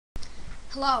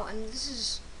Hello, and this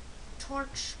is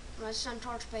Redstone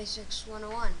Torch Basics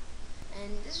 101,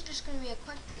 and this is just going to be a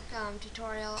quick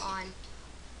tutorial on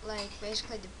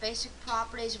basically the basic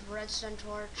properties of a redstone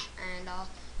torch, and I'll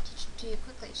teach it to you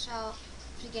quickly. So,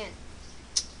 to begin,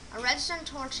 a redstone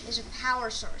torch is a power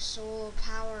source, so it will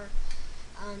power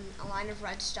a line of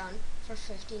redstone for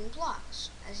 15 blocks,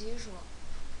 as usual.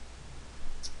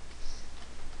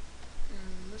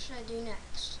 What should I do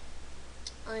next?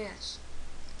 Oh yes.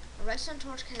 A redstone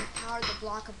torch can power the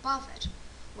block above it,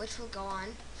 which will go on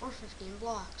for 15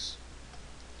 blocks.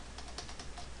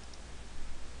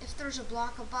 If there's a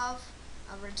block above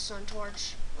a redstone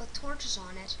torch with torches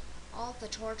on it, all of the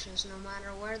torches, no matter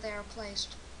where they are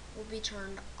placed, will be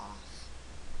turned off.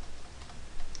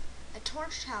 A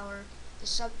torch tower is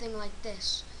something like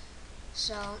this.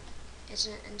 So it's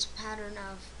a pattern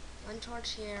of one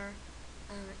torch here,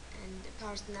 and it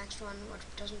powers the next one, which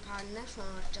doesn't power the next one,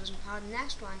 which doesn't power the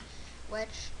next one,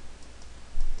 which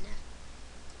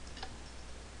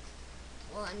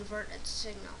will invert its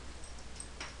signal.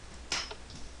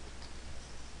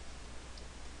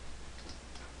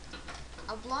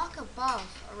 A block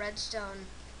above a redstone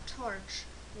torch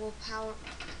will power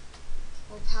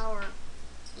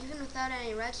even without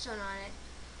any redstone on it,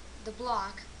 the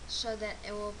block, so that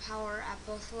it will power at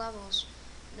both levels,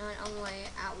 not only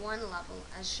at one level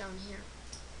as shown here.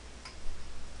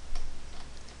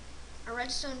 A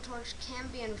redstone torch can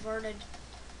be inverted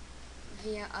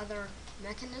via other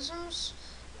mechanisms,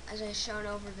 as I showed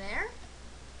over there.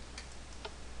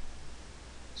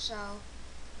 So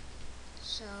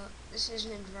this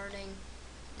isn't inverting,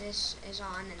 this is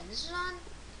on and this is on,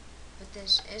 but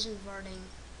this is inverting,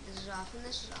 this is off and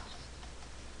this is off.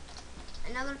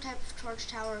 Another type of torch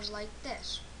tower is like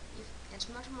this. It's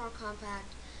much more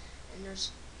compact, and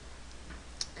there's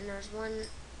one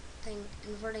thing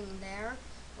inverting there,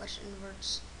 which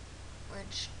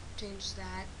changes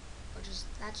that,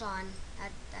 that's on,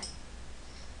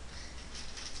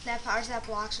 that powers that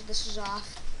block, so this is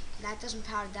off. That doesn't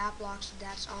power that block, so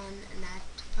that's on, and that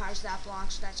powers that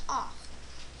block, so that's off.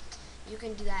 You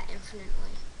can do that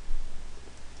infinitely.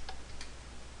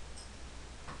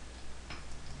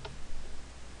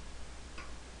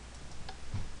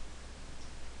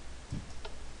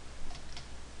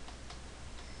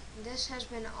 This has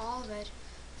been all of it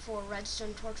for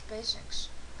Redstone Torch Basics.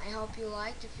 I hope you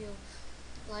liked. If you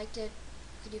liked it,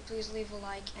 could you please leave a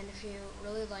like, and if you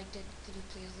really liked it, could you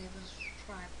please leave a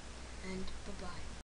subscribe, and bye-bye.